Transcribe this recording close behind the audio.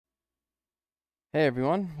Hey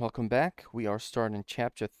everyone, welcome back. We are starting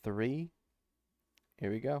chapter 3.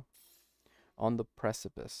 Here we go. On the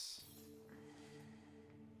Precipice.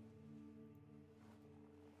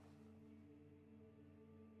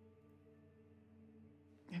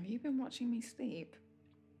 Have you been watching me sleep?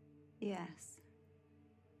 Yes.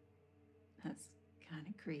 That's kind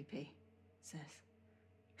of creepy, sis.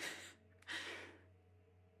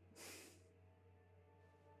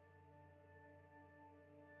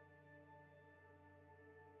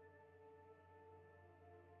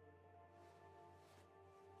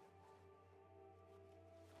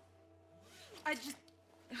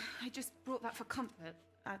 I just brought that for comfort.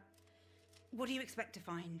 What do you expect to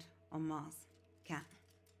find on Mars, Kat?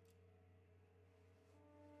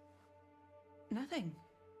 Nothing.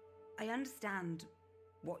 I understand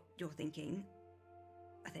what you're thinking,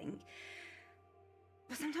 I think.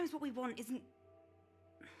 But sometimes what we want isn't...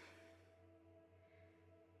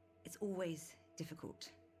 It's always difficult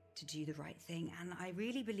to do the right thing, and I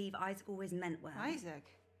really believe Isaac always meant well. Isaac?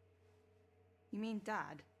 You mean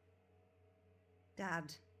Dad?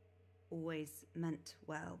 Dad always meant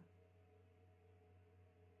well.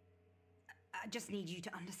 I just need you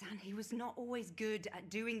to understand he was not always good at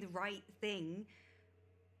doing the right thing.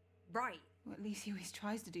 Right. Well, at least he always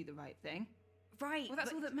tries to do the right thing. Right. Well,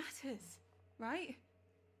 that's all that matters, right?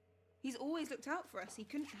 He's always looked out for us. He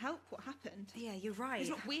couldn't help what happened. Yeah, you're right. It's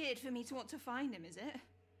not weird for me to want to find him, is it?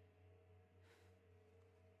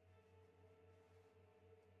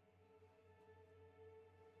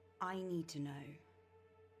 I need to know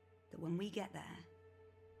that when we get there,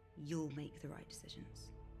 you'll make the right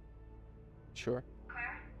decisions. Sure.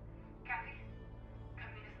 Claire? Kathy?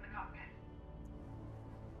 Come meet us in the cockpit.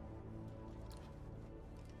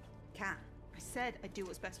 Kat. I said I'd do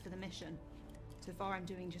what's best for the mission. So far, I'm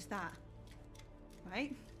doing just that.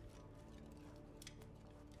 Right?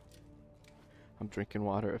 I'm drinking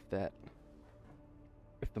water if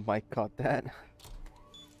the mic caught that.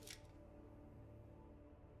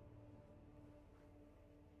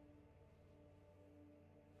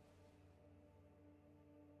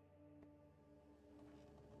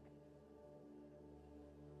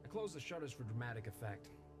 Close the shutters for dramatic effect,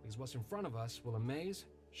 because what's in front of us will amaze,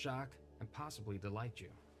 shock, and possibly delight you.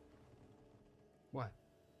 What?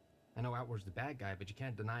 I know Outward's the bad guy, but you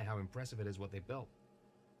can't deny how impressive it is what they built.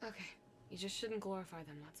 Okay, you just shouldn't glorify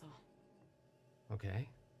them, that's all. Okay.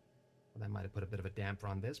 Well, that might have put a bit of a damper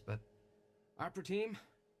on this, but... Opera team,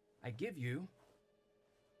 I give you...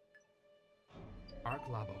 Ark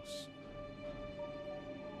Labos.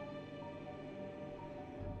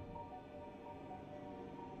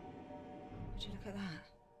 Would you look at that?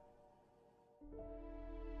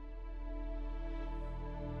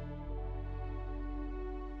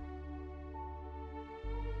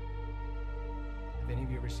 Have any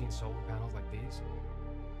of you ever seen solar panels like these?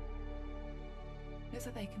 Looks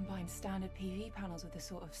like they combine standard PV panels with a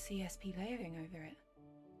sort of CSP layering over it.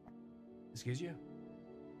 Excuse you?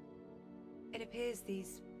 It appears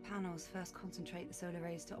these panels first concentrate the solar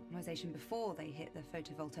rays to optimization before they hit the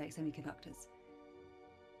photovoltaic semiconductors.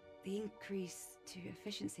 The increase to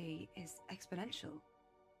efficiency is exponential.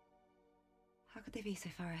 How could they be so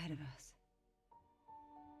far ahead of us?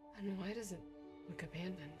 And why does it look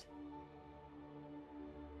abandoned?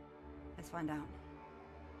 Let's find out.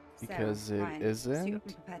 Because Sarah, it Ryan, isn't? suit up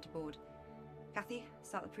and prepare to board. Kathy,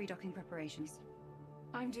 start the pre-docking preparations.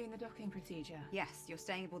 I'm doing the docking procedure. Yes, you're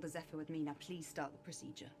staying aboard the Zephyr with me. Now please start the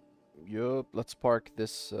procedure. Yup, let's park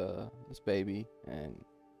this this baby and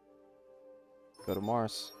go to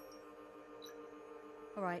Mars.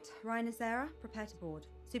 All right, Ryan and Sarah, prepare to board.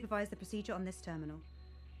 Supervise the procedure on this terminal.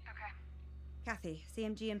 Okay. Kathy,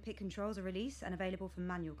 CMG and PIC controls are released and available for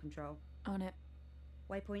manual control. On it.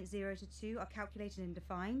 Waypoint 0 to 2 are calculated and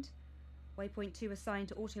defined. Waypoint 2 assigned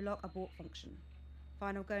to auto-lock abort function.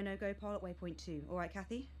 Final go, no-go poll at waypoint 2. All right,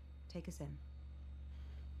 Kathy, take us in.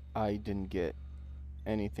 I didn't get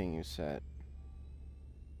anything you said.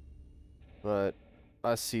 But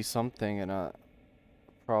I see something and I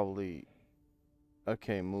probably...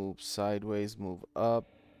 Okay, move sideways, move up.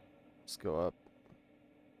 Let's go up.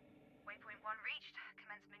 Waypoint 1 reached.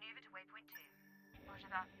 Commence maneuver to waypoint 2. Roger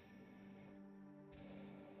that.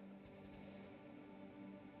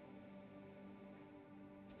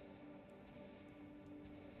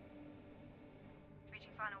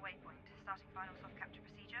 Reaching final waypoint. Starting final soft capture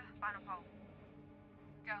procedure. Final poll.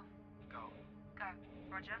 Go. Go. Go.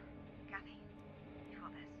 Roger. Kathy, you've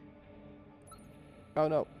got this. Oh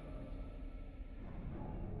no.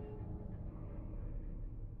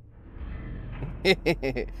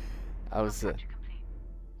 I was Soft capture complete.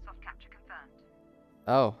 Soft capture confirmed.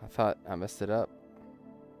 oh, I thought I messed it up.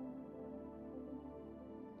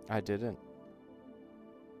 I didn't.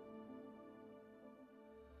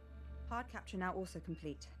 Hard capture now also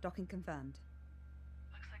complete. Docking confirmed.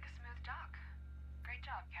 Looks like a smooth dock. Great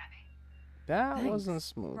job, Kathy. That Thanks. wasn't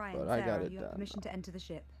smooth, Ryan, but I got Sarah, it you done. have permission to enter the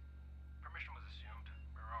ship. Permission was assumed.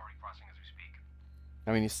 We're already crossing as we speak.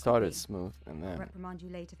 I mean, he started Copy. smooth and I'll then. reprimand you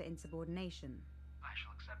later for insubordination. I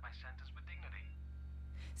shall accept my sentence with dignity.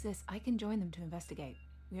 Sis, I can join them to investigate.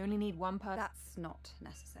 We only need one person. That's not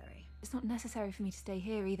necessary. It's not necessary for me to stay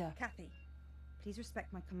here either. Kathy, please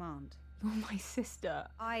respect my command. You're my sister.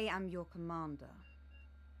 I am your commander.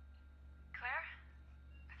 Claire?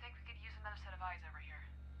 I think we could use another set of eyes over here.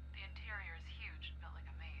 The interior is huge, built like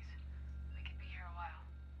a maze. We could be here a while.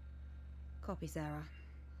 Copy, Sarah.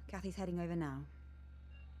 Kathy's heading over now.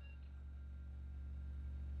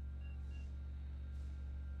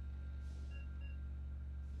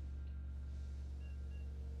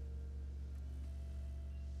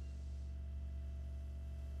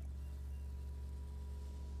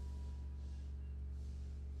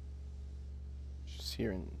 Just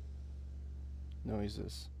hearing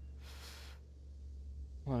noises.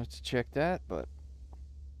 Wanted to check that, but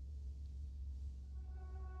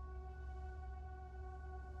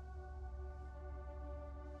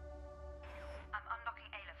I'm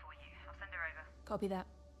unlocking Ayla for you. I'll send her over. Copy that.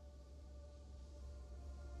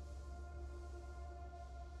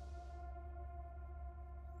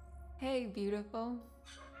 Hey, beautiful.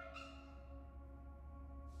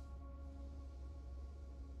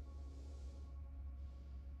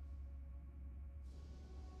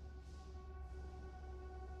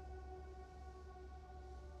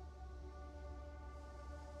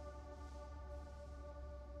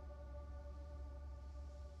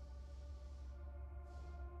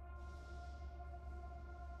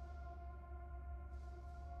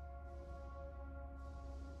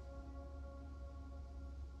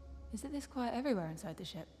 Is it this quiet everywhere inside the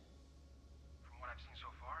ship? From what I've seen so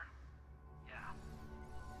far, yeah.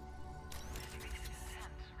 Maybe it's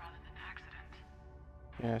descent rather than accident.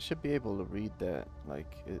 yeah, I should be able to read that.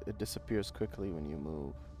 Like, it disappears quickly when you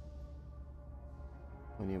move.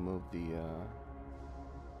 When you move the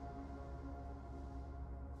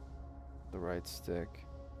right stick.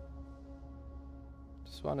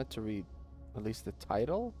 Just wanted to read at least the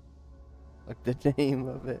title, like the name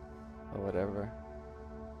of it, or whatever.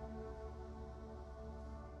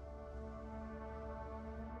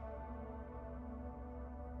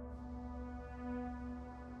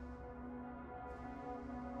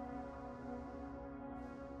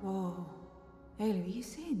 Whoa. Ayla, are you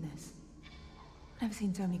seeing this? Never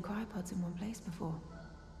seen so many cryopods in one place before.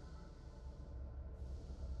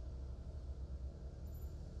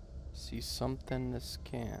 See something to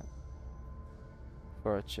scan.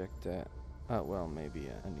 Before I check that. Oh, well, maybe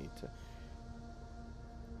I need to.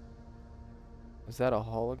 Is that a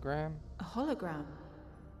hologram? A hologram?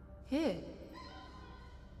 Here?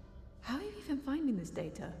 How are you even finding this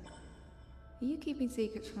data? Are you keeping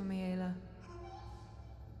secrets from me, Ayla?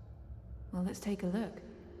 Well, let's take a look.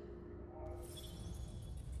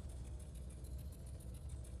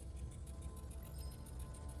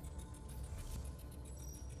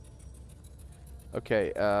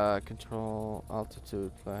 Okay, control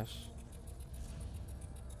altitude flash.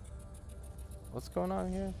 What's going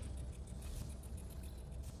on here?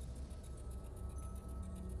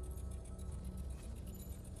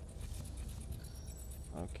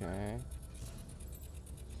 Okay.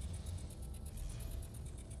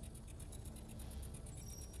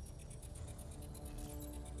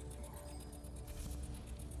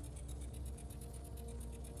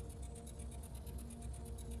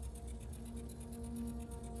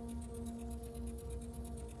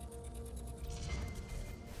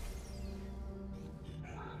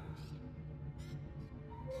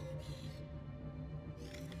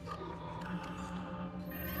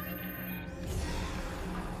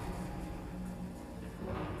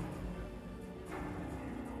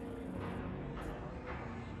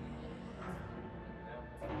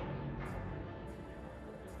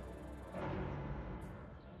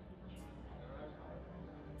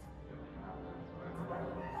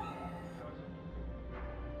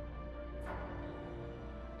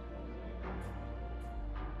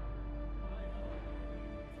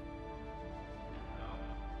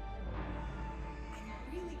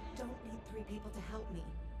 I really don't need 3 people to help me.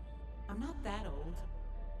 I'm not that old.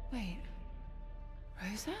 Wait.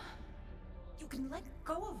 Rosa? You can let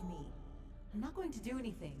go of me. I'm not going to do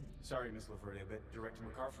anything. Sorry, Miss Laverdia, but Director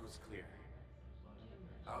MacArthur was clear.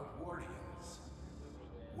 Outwardians,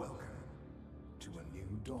 welcome to a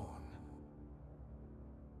new dawn.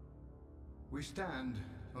 We stand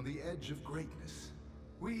on the edge of greatness.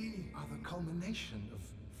 We are the culmination of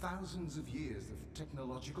thousands of years of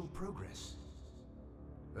technological progress.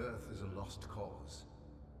 Earth is a lost cause.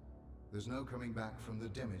 There's no coming back from the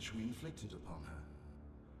damage we inflicted upon her.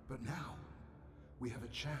 But now, we have a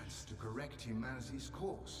chance to correct humanity's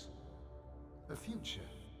course. A future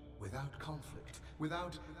without conflict,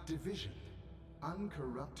 without division,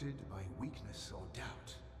 uncorrupted by weakness or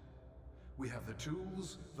doubt. We have the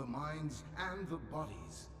tools, the minds, and the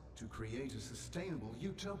bodies to create a sustainable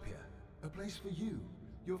utopia. A place for you,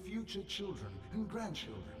 your future children and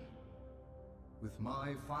grandchildren. With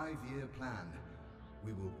my 5-year plan,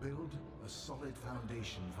 we will build a solid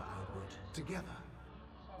foundation for Outward together.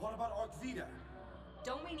 What about Ark Vita?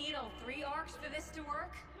 Don't we need all 3 ARKs for this to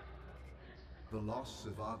work? The loss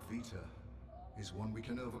of Ark Vita is one we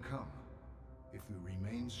can overcome if we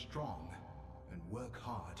remain strong and work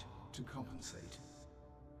hard to compensate.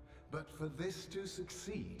 But for this to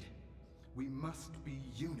succeed, we must be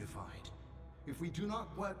unified. If we do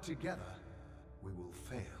not work together, we will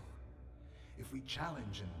fail. If we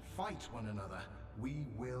challenge and fight one another, we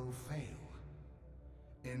will fail.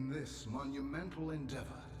 In this monumental endeavor,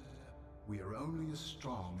 we are only as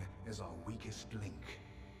strong as our weakest link.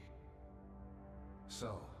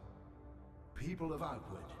 So, people of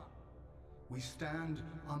Outward, we stand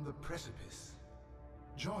on the precipice.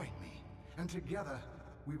 Join me, and together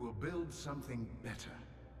we will build something better.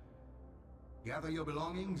 Gather your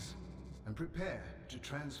belongings and prepare to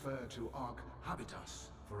transfer to Ark Habitas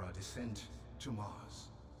for our descent to Mars.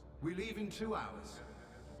 We leave in 2 hours.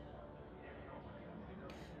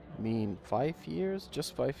 Mean 5 years?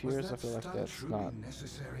 Just 5 years? I feel like that's truly not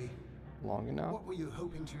necessary. long enough. What were you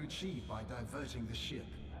hoping to achieve by diverting the ship?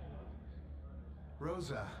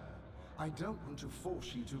 Rosa, I don't want to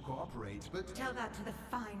force you to cooperate, but... Tell that to the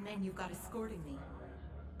fine men you've got escorting me.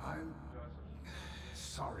 I'm...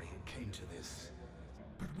 sorry it came to this.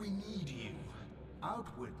 But we need you.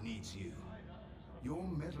 Outward needs you. Your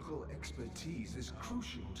medical expertise is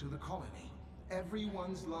crucial to the colony.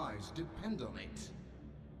 Everyone's lives depend on it.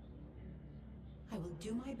 I will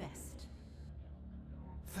do my best.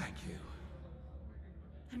 Thank you.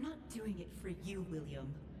 I'm not doing it for you,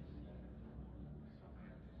 William.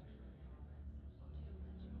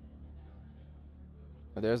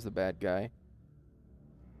 Oh, there's the bad guy.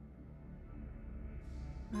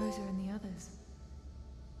 Rosa and the others.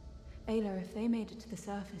 Ayla, if they made it to the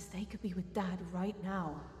surface, they could be with Dad right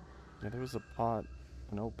now. Yeah, there was a pod,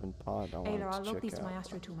 an open pod I wanted Ayla, I'll to log check these to my out.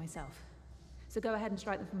 astro tool myself. So go ahead and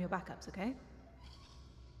strike them from your backups, okay?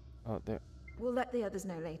 Oh, there. We'll let the others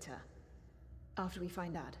know later. After we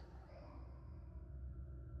find Dad.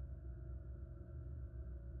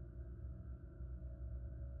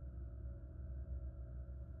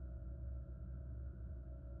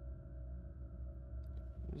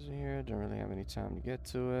 Is it here? Don't really have any time to get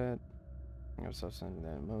to it. I'm gonna stop sending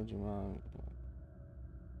that emoji mom.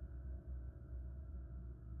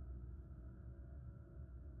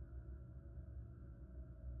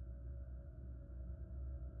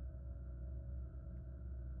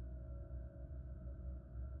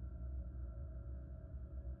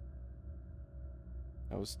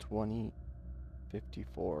 That was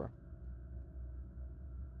 2054.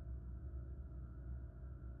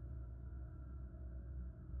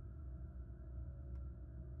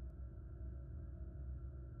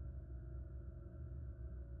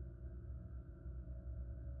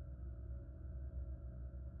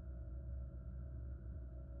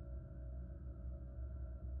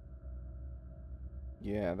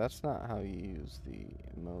 Yeah, that's not how you use the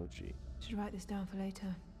emoji. Should write this down for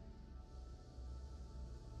later.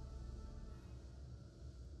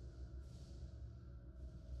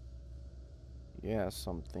 Yeah,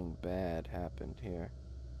 something bad happened here.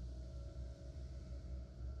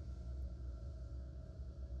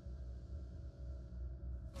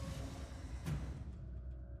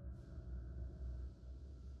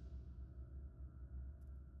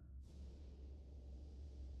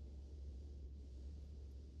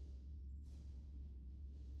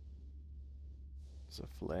 It's a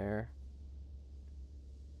flare.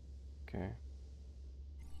 Okay.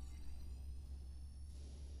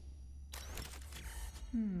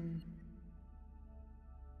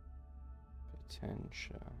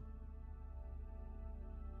 Potential.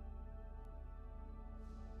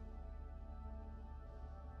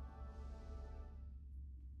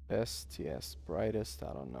 Best, yes. Brightest,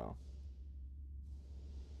 I don't know.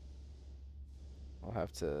 I'll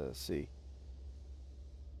have to see.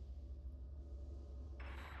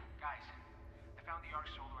 Guys, I found the ARK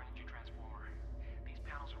solar energy transformer. These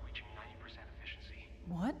panels are reaching 90% efficiency.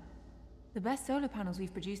 What? The best solar panels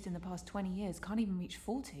we've produced in the past 20 years can't even reach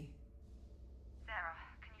 40. Sarah,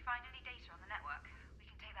 can you find any data on the network? We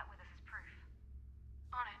can take that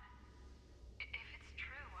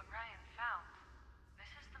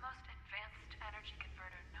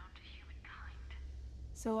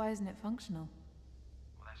So why isn't it functional?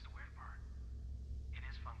 Well, that's the weird part. It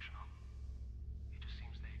is functional. It just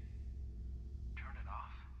seems they turn it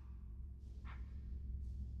off.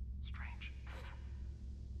 Strange.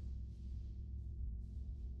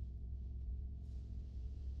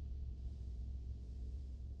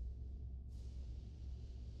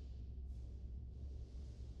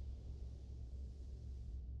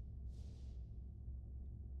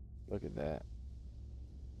 Look at that.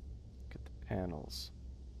 Look at the panels.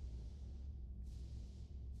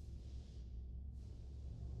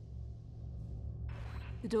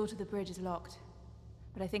 The door to the bridge is locked,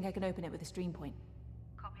 but I think I can open it with a stream point.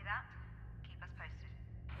 Copy that. Keep us posted.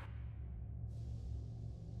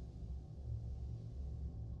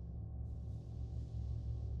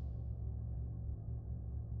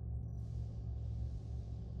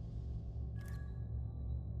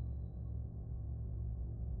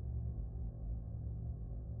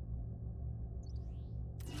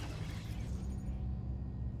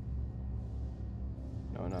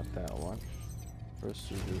 No, not that one.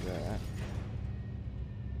 First we do that.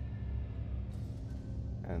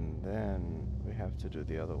 And then we have to do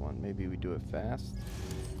the other one. Maybe we do it fast?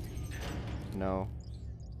 No.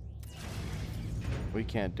 We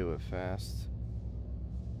can't do it fast.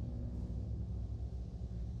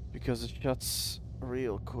 Because it shuts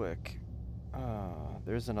real quick.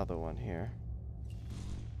 There's another one here.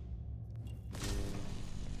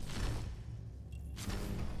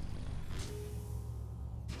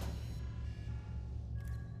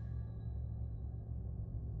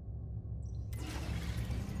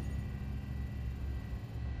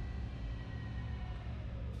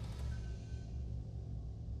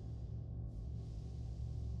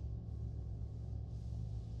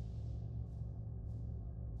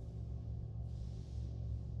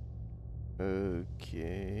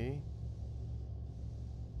 Okay.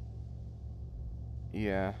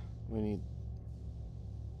 Yeah, we need...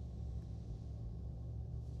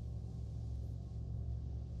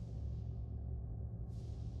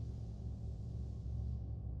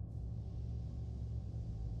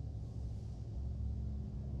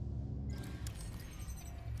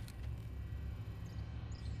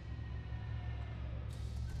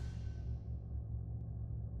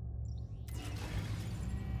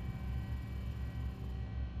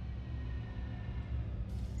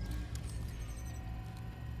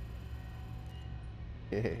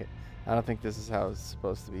 I don't think this is how it's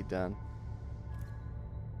supposed to be done.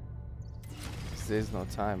 'Cause there's no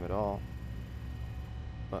time at all.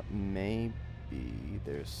 But maybe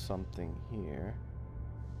there's something here.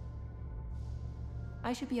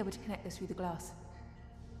 I should be able to connect this through the glass.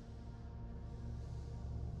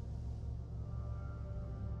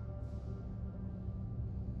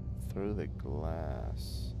 Through the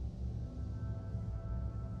glass.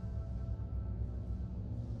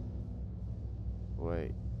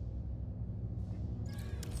 Wait.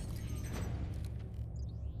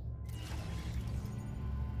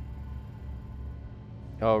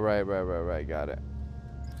 Oh, right, got it.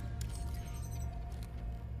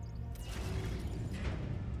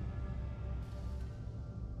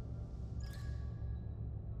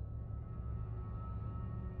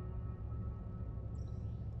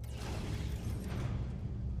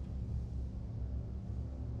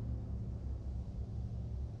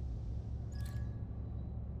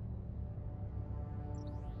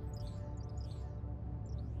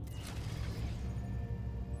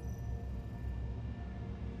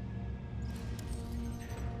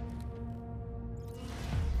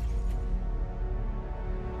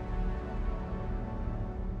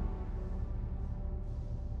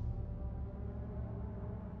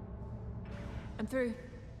 I'm through.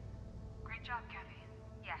 Great job, Kathy.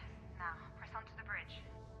 Yes, now, press onto the bridge.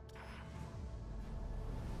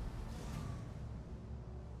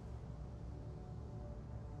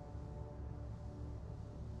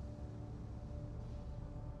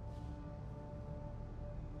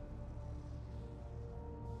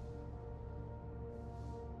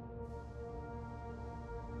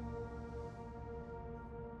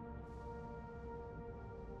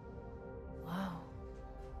 Wow.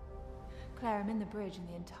 Claire, I'm in the bridge and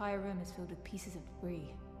the entire room is filled with pieces of debris.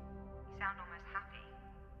 You sound almost happy.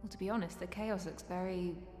 Well, to be honest, the chaos looks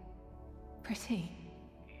very... pretty.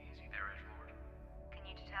 Easy there, Edgelord. Can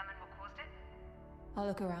you determine what caused it? I'll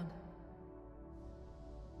look around.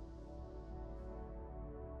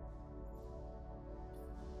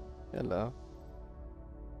 Hello.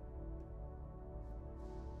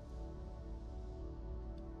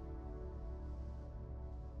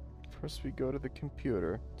 First we go to the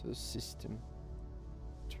computer, to the system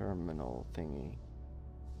terminal thingy.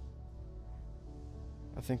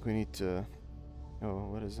 I think we need to Oh,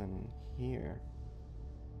 what is in here?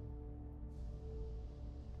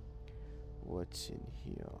 What's in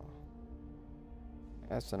here?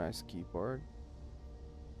 That's a nice keyboard.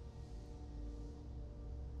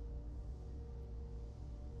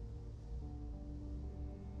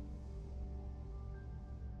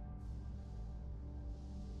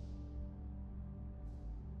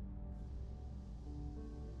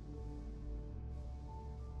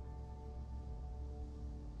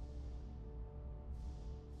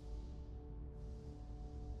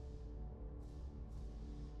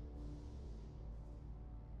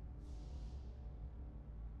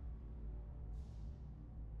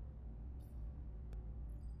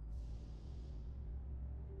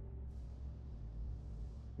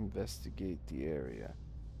 Investigate the area.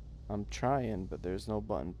 I'm trying, but there's no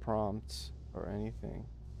button prompts or anything.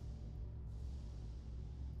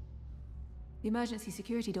 The emergency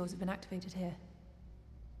security doors have been activated here.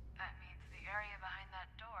 That means the area behind that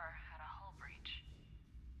door had a hull breach.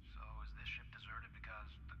 So is this ship deserted because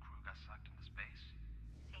the crew got sucked into space?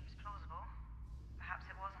 Seems plausible. Perhaps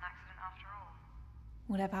it was an accident after all.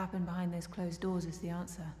 Whatever happened behind those closed doors is the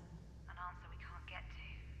answer. An answer we can't get to.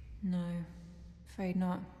 No, afraid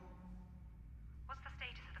not. What's the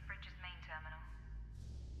status of the bridge's main terminal?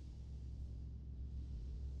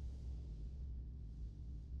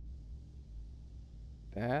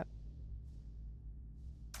 That?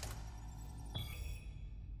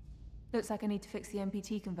 Looks like I need to fix the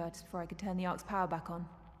MPT converters before I could turn the ARK's power back on.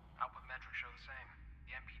 Output metrics show the same.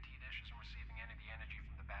 The MPT dish isn't receiving any of the energy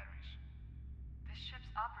from the batteries. This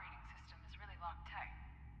ship's operating system is really locked tight,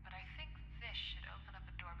 but I think this should open up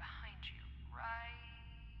a door behind you,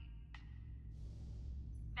 right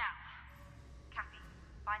now. Kathy,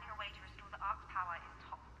 finding a way to restore the ARK's power is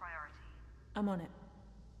top priority. I'm on it.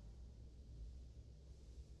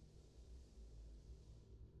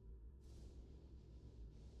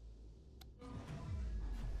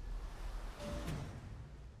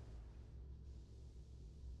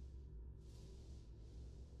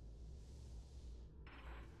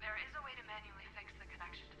 There is a way to manually fix the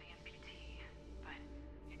connection to the MPT, but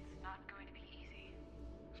it's not going to be easy.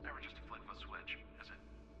 It's never just a flip of a switch, is it?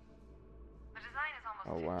 The design is almost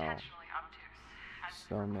Oh, wow. intentionally obtuse, as it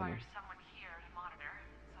So many. requires someone here to monitor,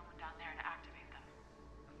 someone down there to activate them.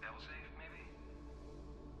 A failsafe, maybe?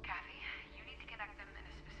 Kathy, you need to connect them in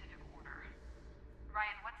a specific order.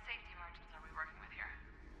 Ryan, what safety margins are we working with here?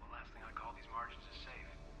 Well, last thing I call these margins is safe.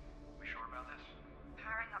 We sure about this?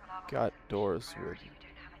 Powering up lava Got was a doors priority. with We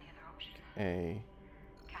don't have any other option. a...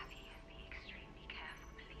 Kathy, be extremely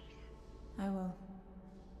careful, please. I will.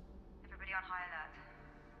 Everybody on high alert.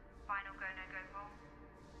 Final go, no go roll.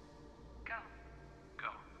 Go. Go.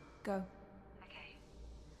 Go. Okay.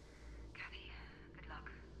 Kathy, good luck.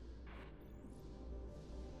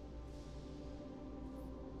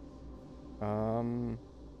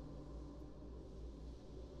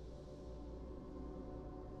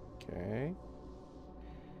 Okay.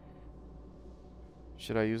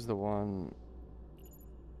 Should I use the one?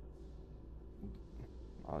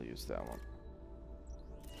 I'll use that one.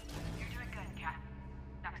 You're doing good, Kat.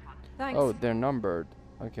 Next one. Thanks. Oh, they're numbered.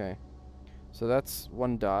 Okay. So that's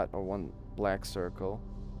one dot or one black circle.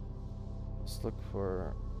 Let's look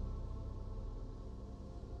for...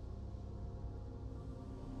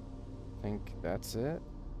 I think that's it.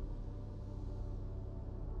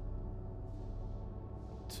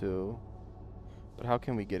 2. But how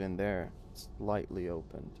can we get in there? It's lightly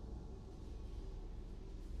opened.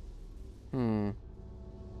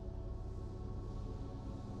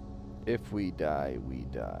 If we die, we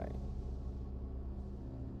die.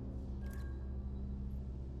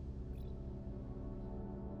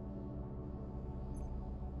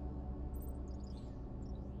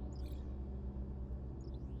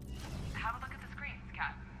 Have a look at the screens,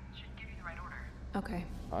 Kat. Should give you the right order. Okay.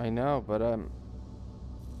 I know, but I'm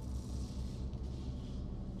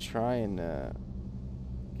trying to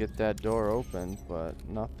get that door open, but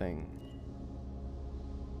nothing.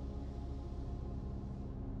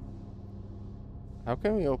 How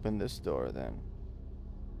can we open this door then?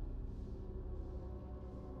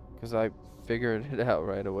 Because I figured it out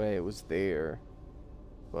right away. It was there.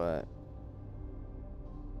 But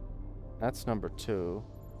that's number 2.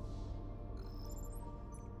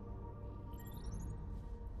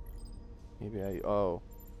 Maybe I... Oh.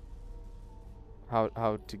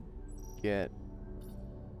 How to get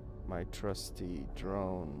my trusty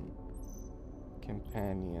drone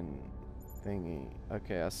companion thingy.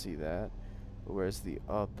 Okay, I see that. But where's the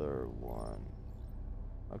other one?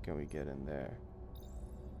 How can we get in there?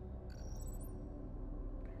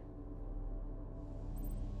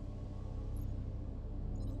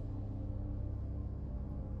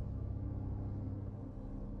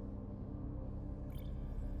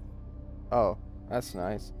 Oh, that's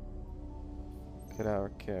nice. Look at our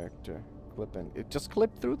character. Clipping. It just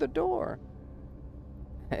clipped through the door.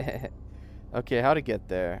 Okay, how to get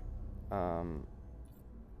there? I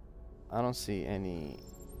don't see any.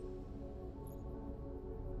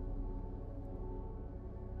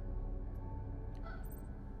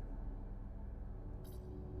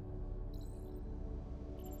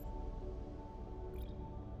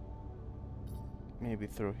 Maybe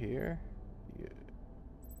through here? Yeah.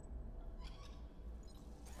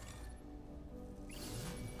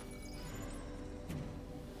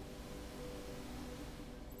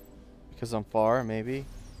 Because I'm far, maybe?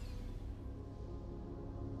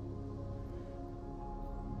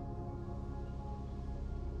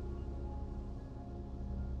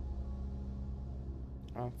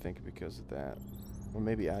 I don't think because of that. Or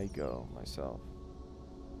maybe I go myself.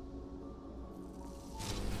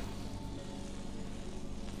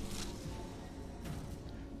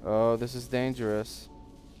 Oh, this is dangerous.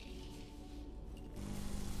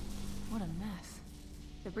 What a mess.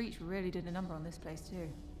 The breach really did a number on this place too.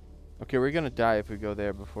 Okay, we're gonna die if we go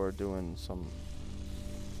there before doing some...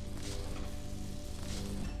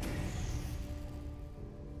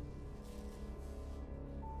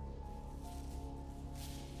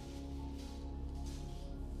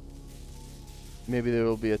 Maybe there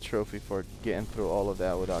will be a trophy for getting through all of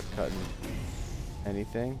that without cutting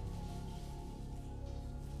anything.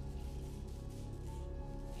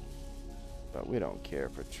 But we don't care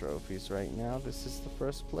for trophies right now. This is the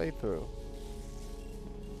first playthrough.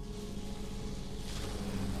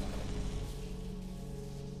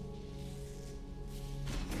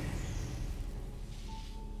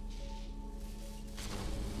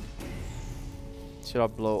 Should I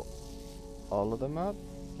blow all of them up?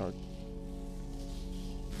 Or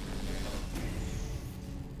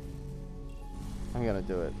I'm gonna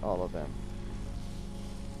do it, all of them.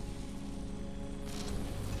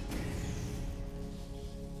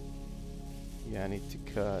 Yeah, I need to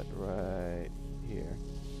cut right here.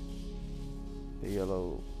 The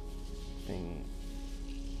yellow thingy.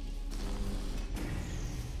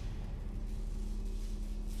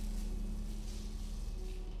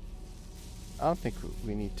 I don't think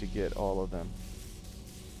we need to get all of them.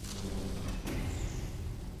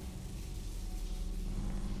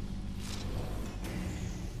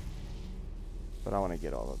 But I want to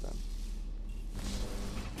get all of them.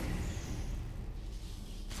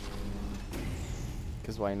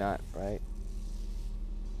 Because why not, right?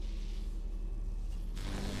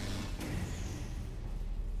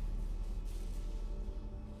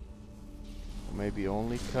 Or maybe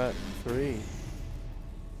only cut 3.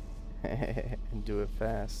 And do it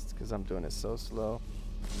fast, because I'm doing it so slow.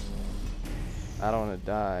 I don't want to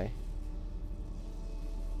die.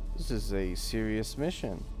 This is a serious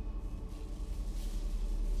mission.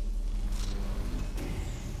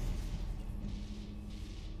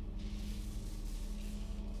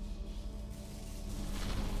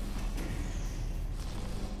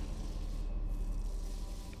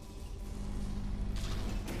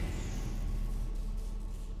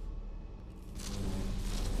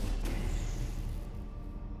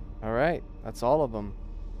 Alright, that's all of them.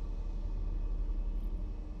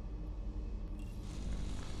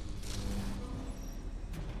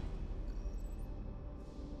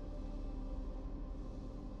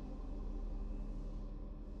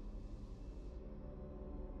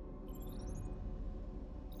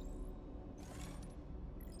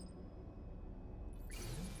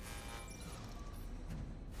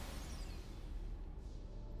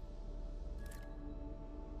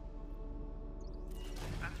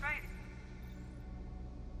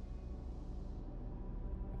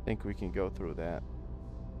 I think we can go through that.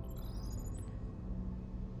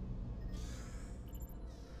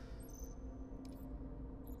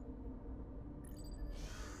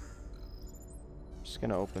 Just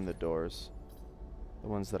gonna open the doors, the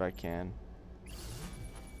ones that I can.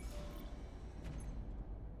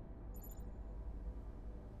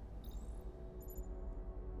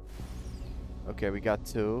 Okay, we got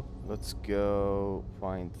 2. Let's go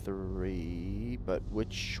find 3. But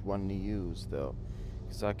which one to use though?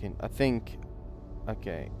 Because I think,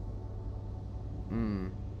 okay.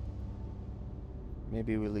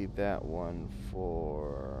 Maybe we leave that one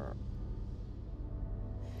for...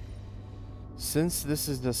 Since this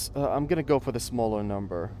is this, I'm gonna go for the smaller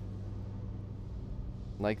number.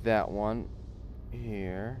 Like that one.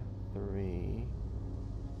 Here, 3.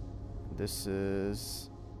 This is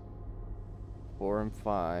 4 and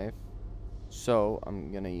 5. So,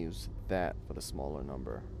 I'm gonna use that for the smaller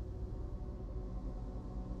number.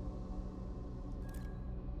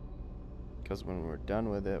 Because when we're done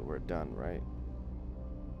with it, we're done, right?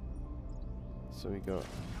 So we go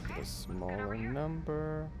to a smaller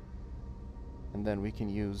number. And then we can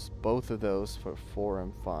use both of those for 4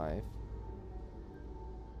 and 5.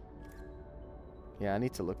 Yeah, I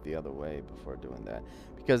need to look the other way before doing that.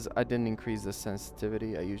 Because I didn't increase the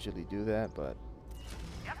sensitivity. I usually do that, but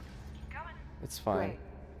Yep, keep going. it's fine. Great.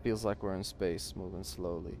 Feels like we're in space, moving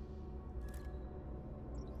slowly.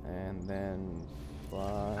 And then 5.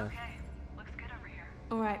 Okay, looks good over here.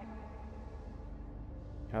 Alright.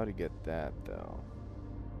 How to get that, though?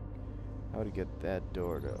 How to get that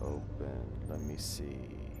door to open? Let me see.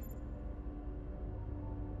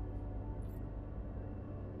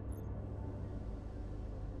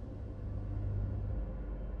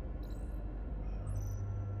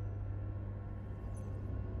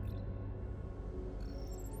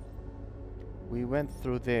 We went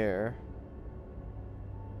through there.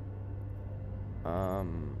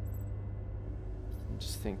 I'm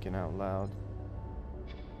just thinking out loud.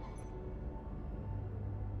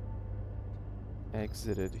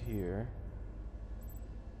 Exited here.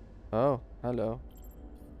 Oh, hello.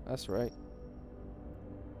 That's right.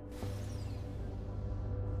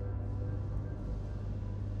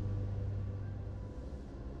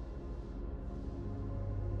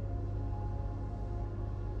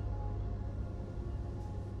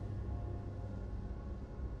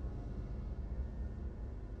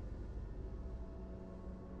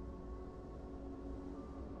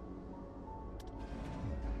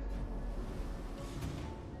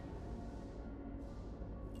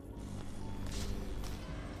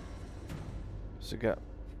 So we got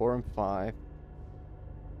 4 and 5.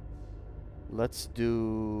 Let's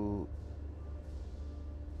do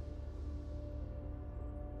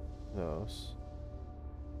those.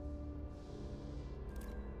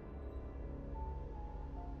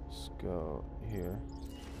 Let's go here.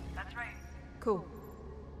 That's right. Cool.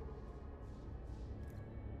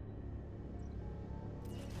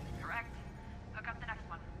 Correct. Hook up the next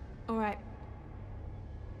one. Alright.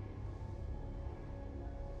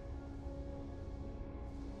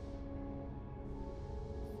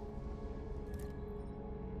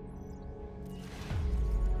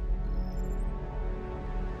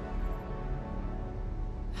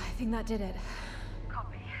 I think that did it.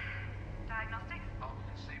 Copy. Diagnostics? All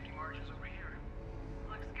the safety margins over here.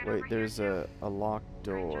 Looks good Wait, over there's here, a locked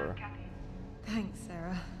too. Great door. job, Kathy. Thanks,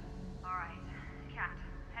 Sarah. All right. Kat,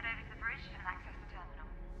 head over to the bridge and access the terminal.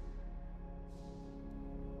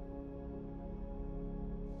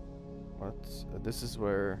 What? This is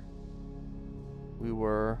where we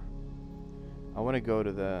were. I want to go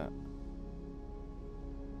to the.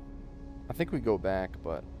 I think we go back,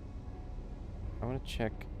 but I want to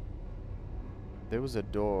check. There was a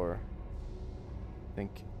door. I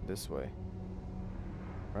think this way.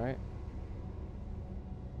 Right?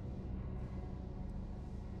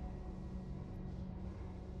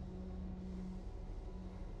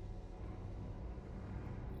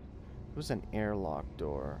 It was an airlock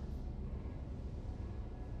door.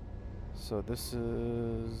 So this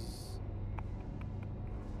is...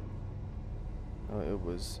 Oh, it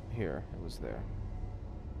was here. It was there.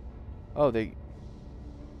 Oh, they...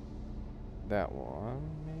 That one,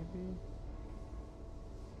 maybe?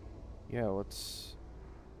 Yeah, let's...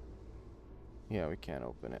 Yeah, we can't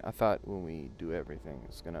open it. I thought when we do everything,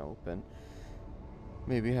 it's gonna open.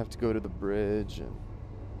 Maybe have to go to the bridge and...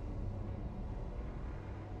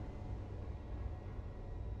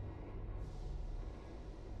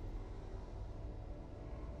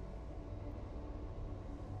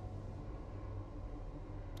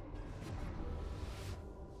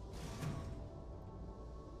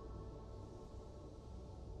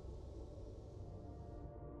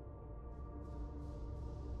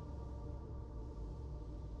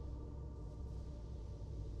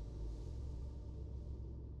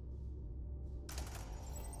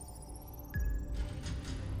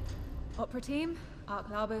 Opera team, Ark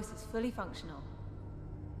Labos is fully functional.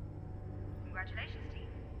 Congratulations, team.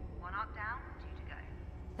 1 arc down, 2 to go.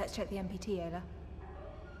 Let's check the MPT, Ayla.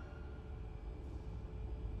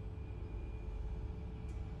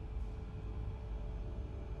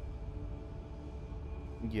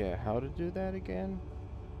 Yeah, how to do that again?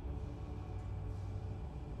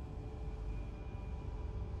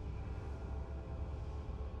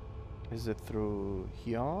 Is it through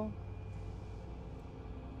here?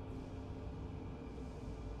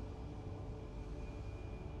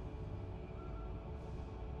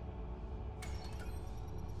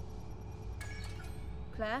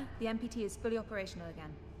 Claire, the MPT is fully operational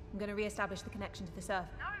again. I'm going to re-establish the connection to the surf.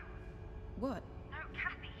 No! What? No,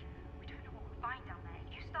 Kathy! We don't know what we'll find down there.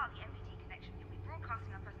 You start the MPT connection, you'll be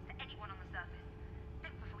broadcasting our presence to anyone on the surface.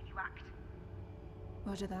 Think before you act.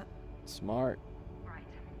 Roger that. Smart. Right.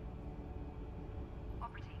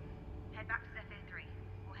 Opera team, head back to Zephyr 3.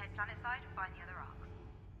 We'll head planet side and find the other ARKs.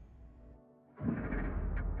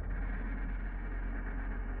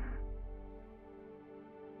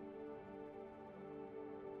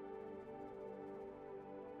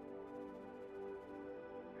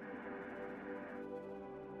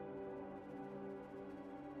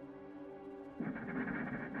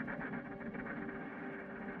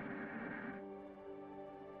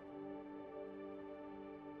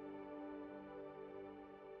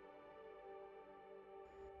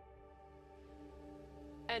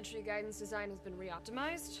 Entry guidance design has been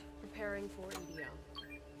re-optimized. Preparing for EDO.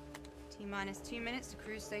 T-minus 2 minutes to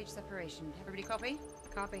cruise stage separation. Everybody copy?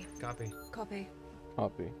 Copy. Copy. Copy.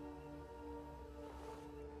 Copy.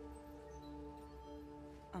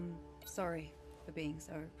 I'm sorry for being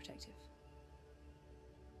so protective.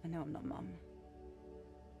 I know I'm not Mum.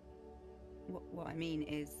 What I mean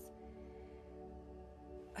is,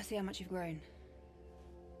 I see how much you've grown.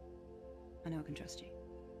 I know I can trust you.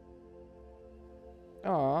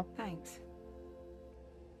 Aw. Thanks.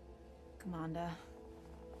 Commander.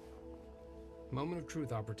 Moment of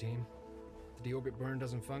truth, Opera Team. If the deorbit burn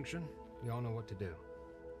doesn't function, we all know what to do.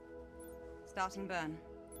 Starting burn.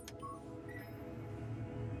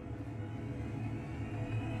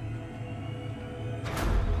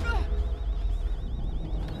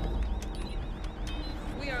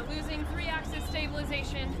 We are losing 3-axis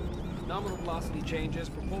stabilization. Nominal velocity changes,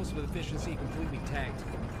 propulsive efficiency completely tanked.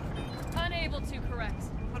 Unable to correct.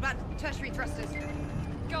 What about tertiary thrusters?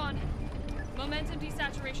 Gone. Momentum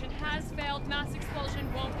desaturation has failed. Mass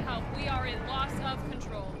expulsion won't help. We are in loss of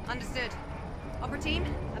control. Understood. Opera team,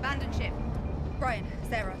 abandon ship. Brian,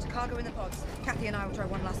 Sarah, to cargo in the pods. Kathy and I will try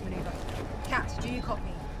one last maneuver. Kat, do you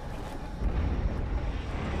copy?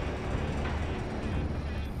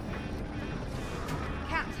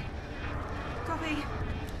 Kat. Copy.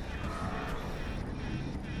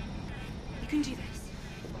 You can do this.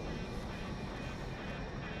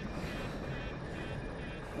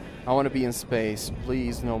 I want to be in space.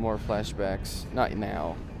 Please, no more flashbacks. Not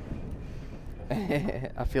now.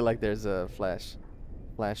 I feel like there's a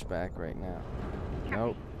flashback right now.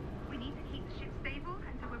 Nope. We need to keep the ship stable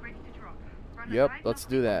until we're ready to drop. Run Yep, aside, let's not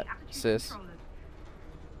do to that, the attitude sis. controllers.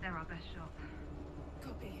 They're our best shot.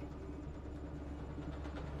 Copy.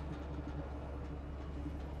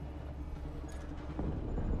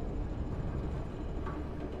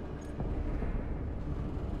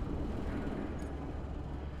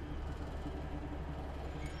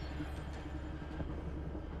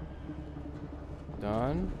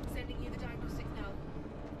 Done. Sending you the diagnostic now.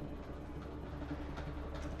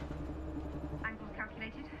 Angles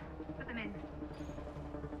calculated. Put them in.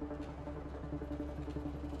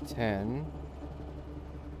 10.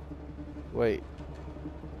 Wait.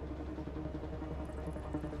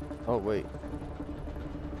 Oh, wait.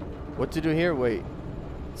 What to do here? Wait.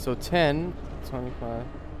 So 10, 25.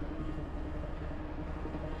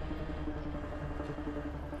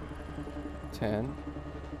 Ten.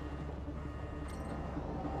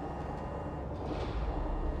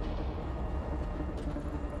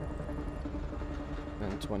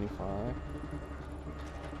 Then 25.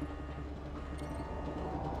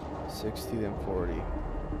 60, then 40.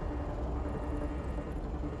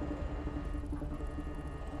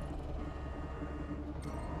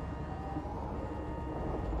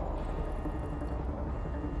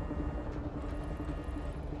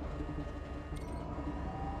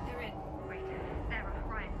 They're in. Great. Sarah,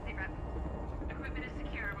 Ryan, sit rep. Equipment is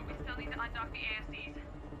secure, but we still need to undock the ASCs.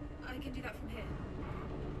 I can do that from here.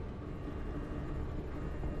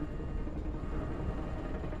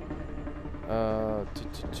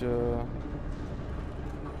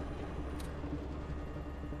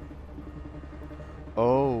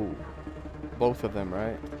 Oh, both of them,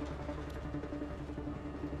 right?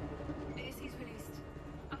 ASC's released.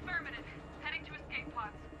 Affirmative. Heading to escape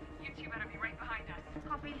pods. You two better be right behind us.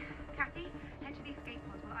 Copy. Kathy, head to the escape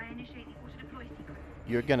pods while I initiate the auto-deploy sequence.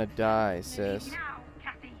 You're gonna die, sis. Now,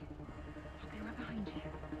 Kathy. I'll stay right behind you.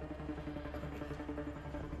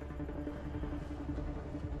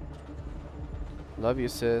 Love you,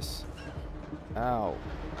 sis. Ow.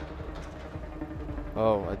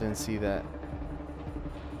 Oh, I didn't see that.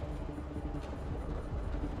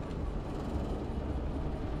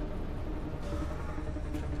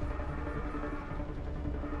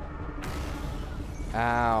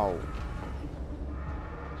 Ow.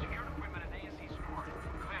 Secured equipment and ASC stored.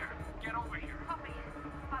 Clear. Get over here. Copy.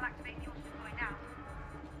 I'll activate the auto-deploy now.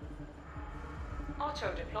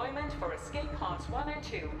 Auto deployment for escape pods 1 and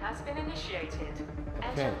 2 has been initiated.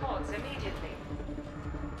 Okay. Enter pods immediately.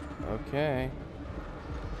 Okay.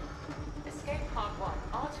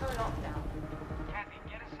 Auto lockdown. Kathy,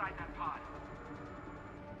 get inside that pod.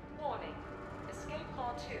 Warning. Escape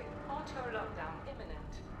pod 2. Auto lockdown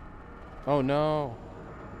imminent. Oh no.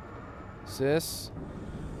 Sis?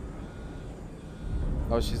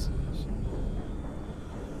 Oh, she's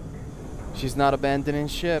not abandoning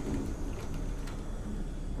ship.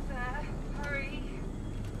 There, hurry.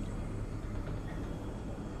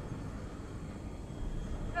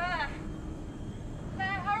 There,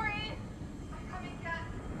 hurry. I'm coming down.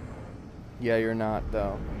 Yeah, you're not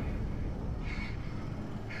though.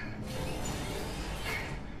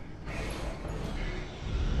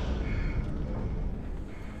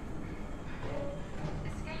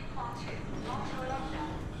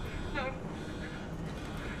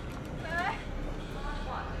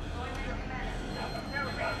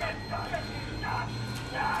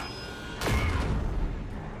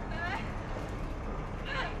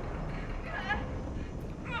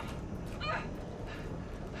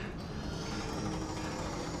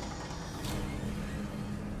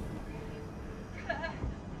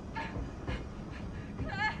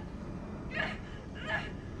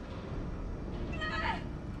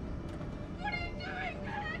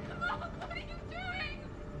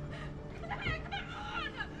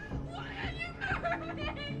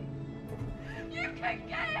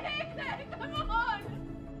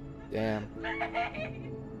 Damn. Why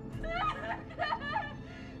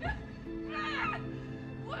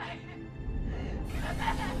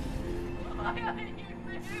are you moving?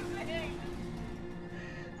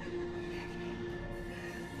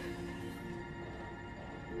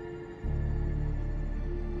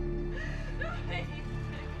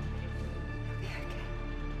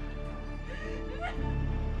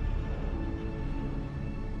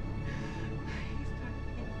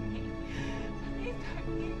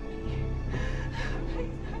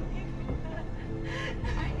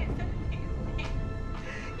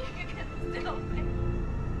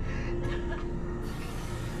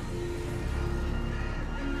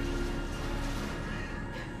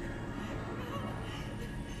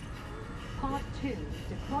 Part 2.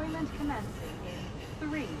 Deployment commencing in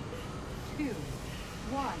 3, 2,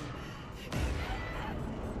 1.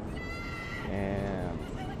 Damn.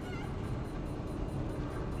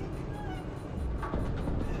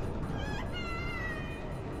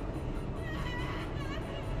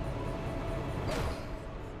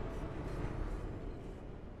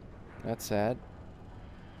 That's sad.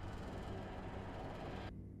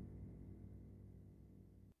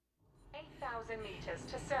 Meters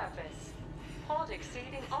to surface. Pod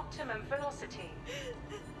exceeding optimum velocity.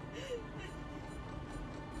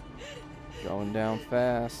 Going down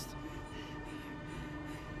fast.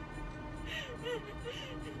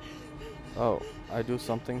 Oh, I do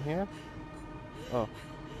something here? Oh.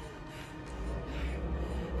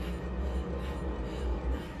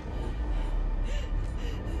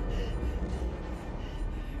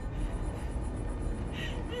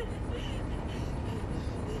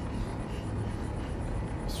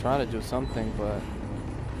 Trying to do something, but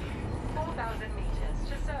 4,000 meters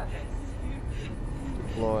to surface.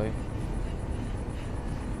 Deploy.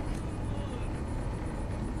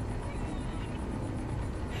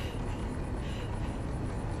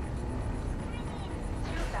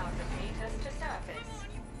 Meters to surface.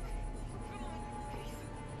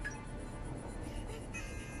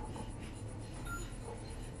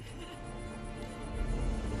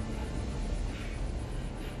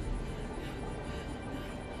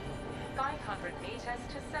 Meters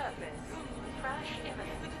to surface. Crash imminent.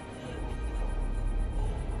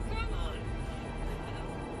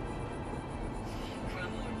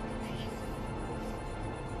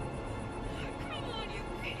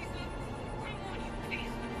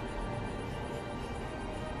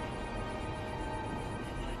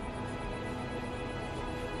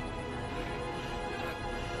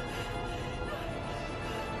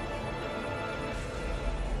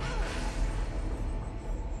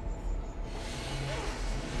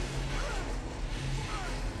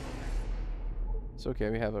 It's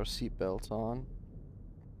okay, we have our seatbelts on.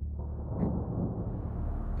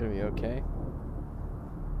 Gonna be okay.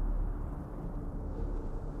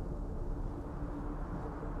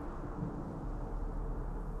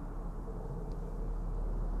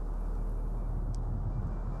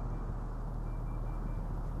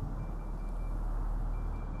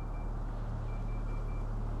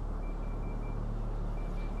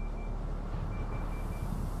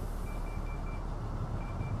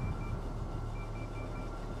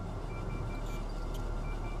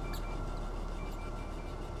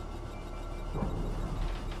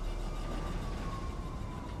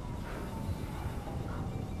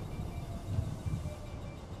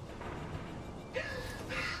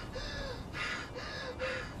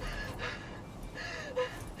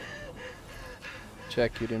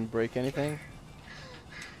 Check you didn't break anything.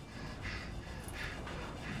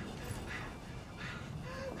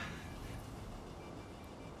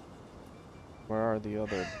 Where are the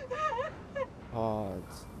other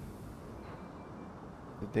pods?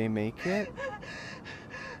 Did they make it?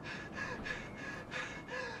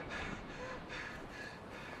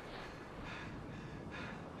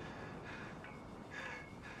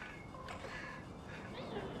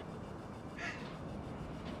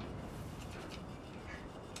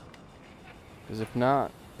 Because if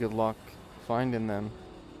not, good luck finding them.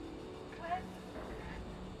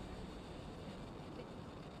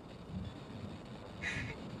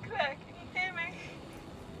 Claire, can you hear me?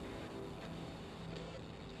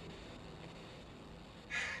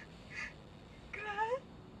 Claire?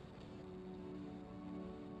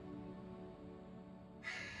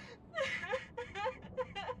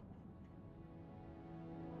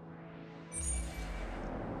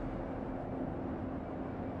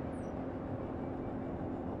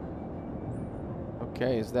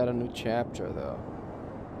 Okay, is that a new chapter though?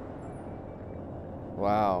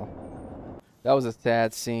 Wow. That was a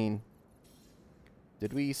sad scene.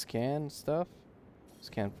 Did we scan stuff?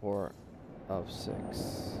 Scan 4 of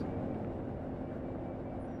 6.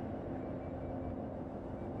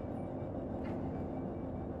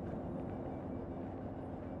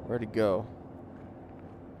 Where'd it go?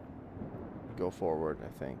 Go forward, I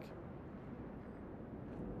think.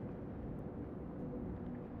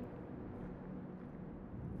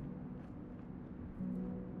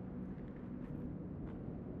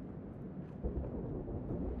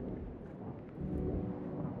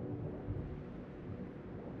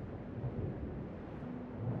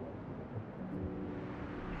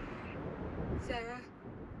 Sarah?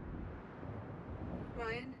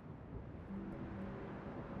 Ryan?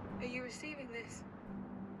 Are you receiving this?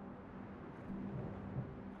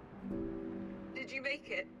 Did you make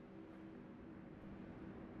it?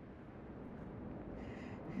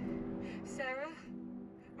 Sarah?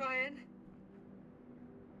 Ryan?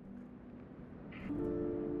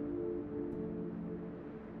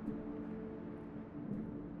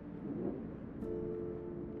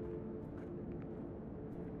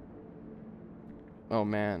 Oh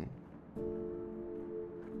man.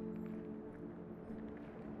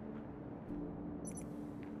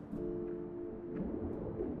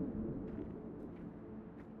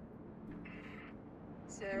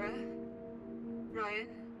 Sarah? Ryan?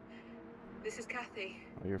 This is Kathy.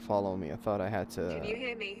 Oh, you're following me. I thought I had to Can you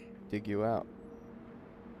hear me? dig you out.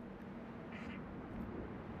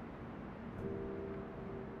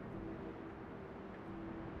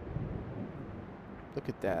 Look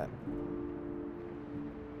at that.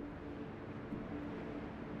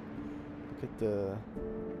 Look at the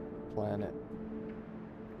planet.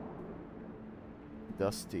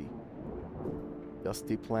 Dusty.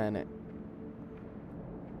 Dusty planet.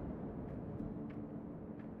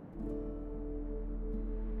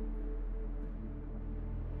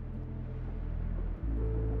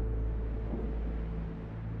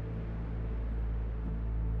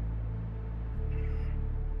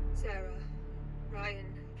 Sarah, Ryan,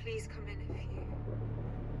 please come in if you...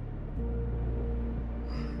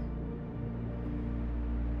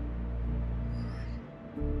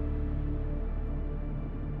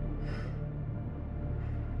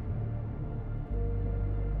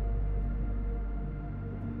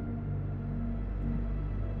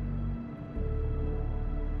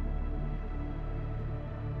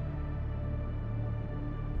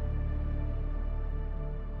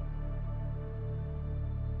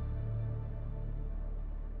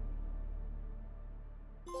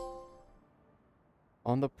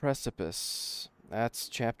 On the Precipice. That's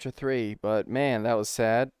chapter 3, but man, that was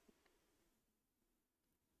sad.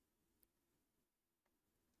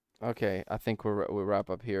 Okay, I think we'll wrap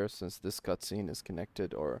up here since this cutscene is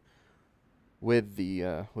connected or with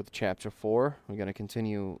the with chapter 4. We're gonna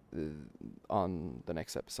continue on the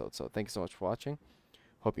next episode. So thank you so much for watching.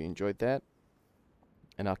 Hope you enjoyed that,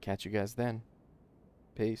 and I'll catch you guys then.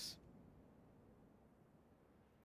 Peace.